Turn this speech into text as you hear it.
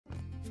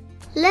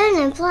Learn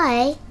and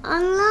play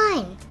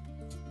online.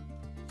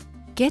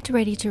 Get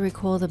ready to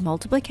recall the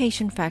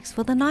multiplication facts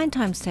for the 9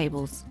 times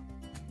tables.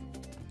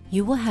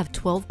 You will have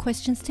 12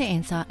 questions to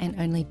answer and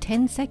only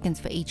 10 seconds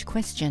for each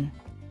question.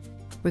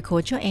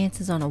 Record your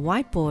answers on a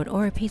whiteboard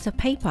or a piece of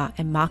paper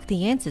and mark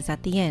the answers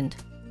at the end.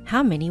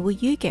 How many will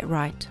you get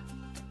right?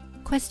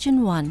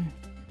 Question 1.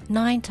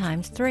 9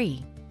 times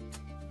 3.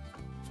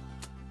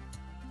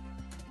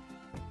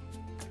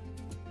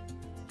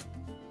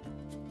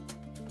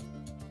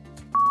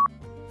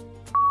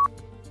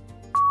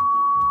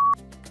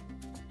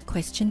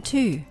 Question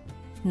 2.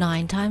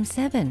 9 times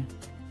 7.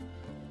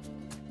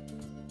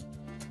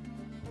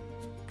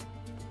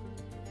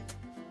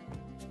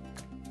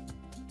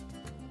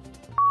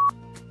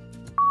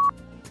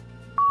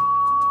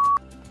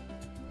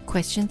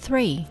 Question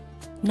 3.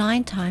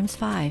 9 times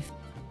 5.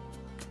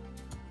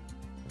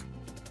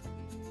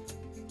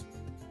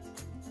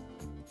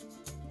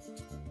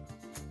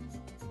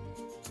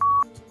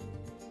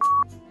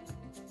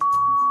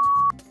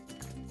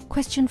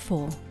 Question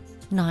 4.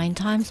 9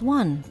 times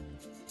 1.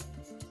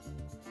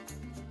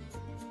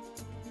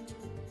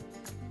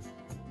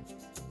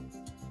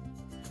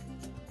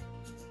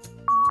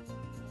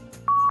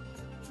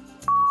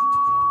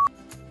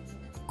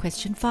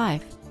 Question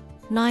 5.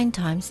 9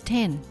 times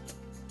 10.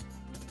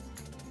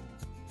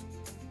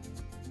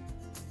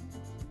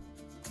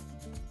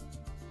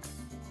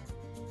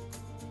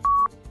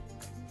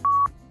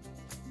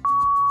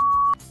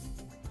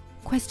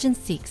 Question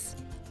 6.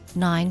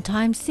 9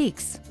 times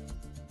 6.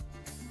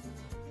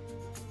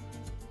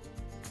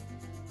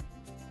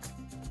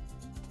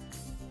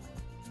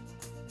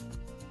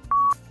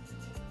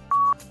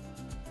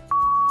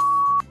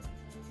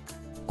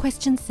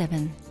 Question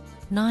 7.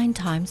 9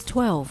 times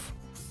 12.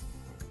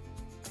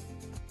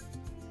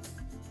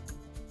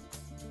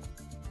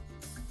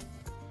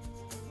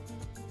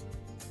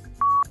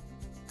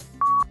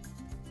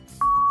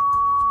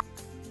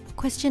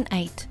 Question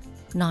 8.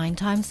 9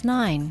 times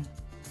 9.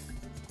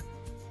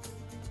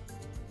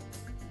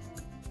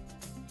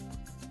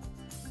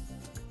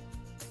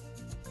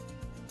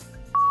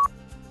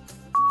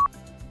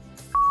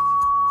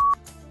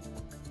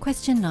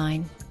 Question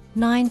 9.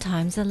 9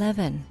 times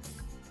 11.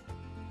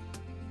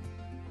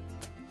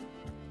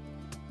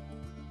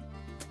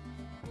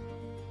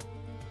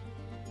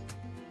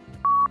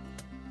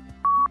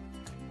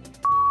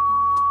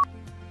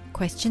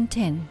 Question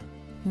 10.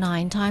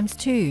 9 times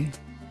 2.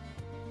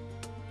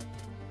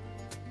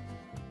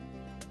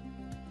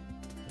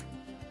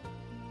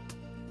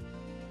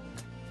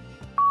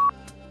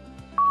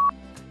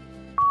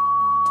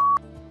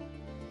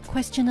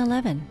 Question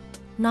 11.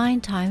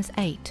 9 times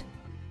 8.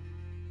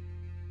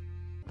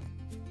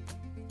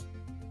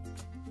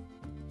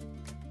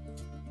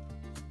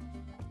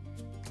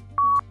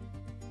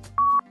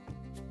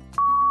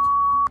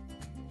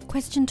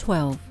 Question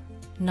 12.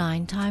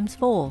 9 times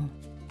 4.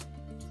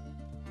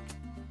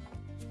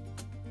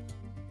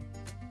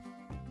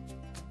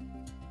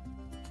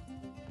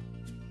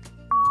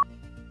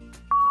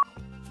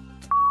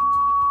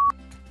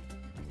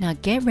 Now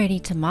get ready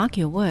to mark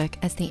your work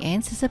as the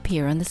answers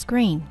appear on the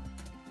screen.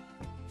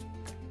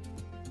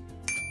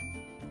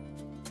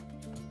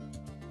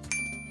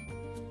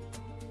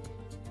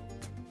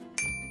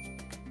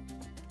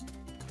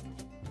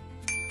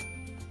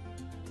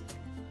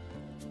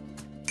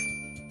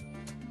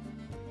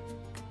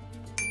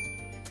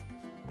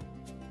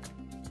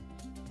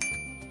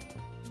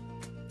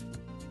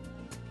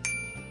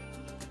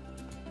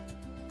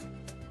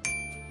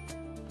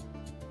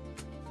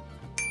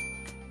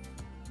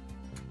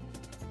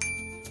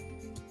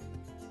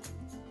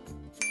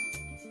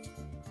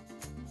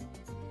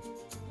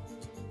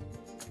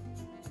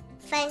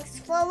 Thanks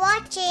for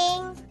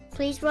watching.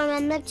 Please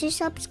remember to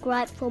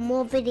subscribe for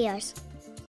more videos.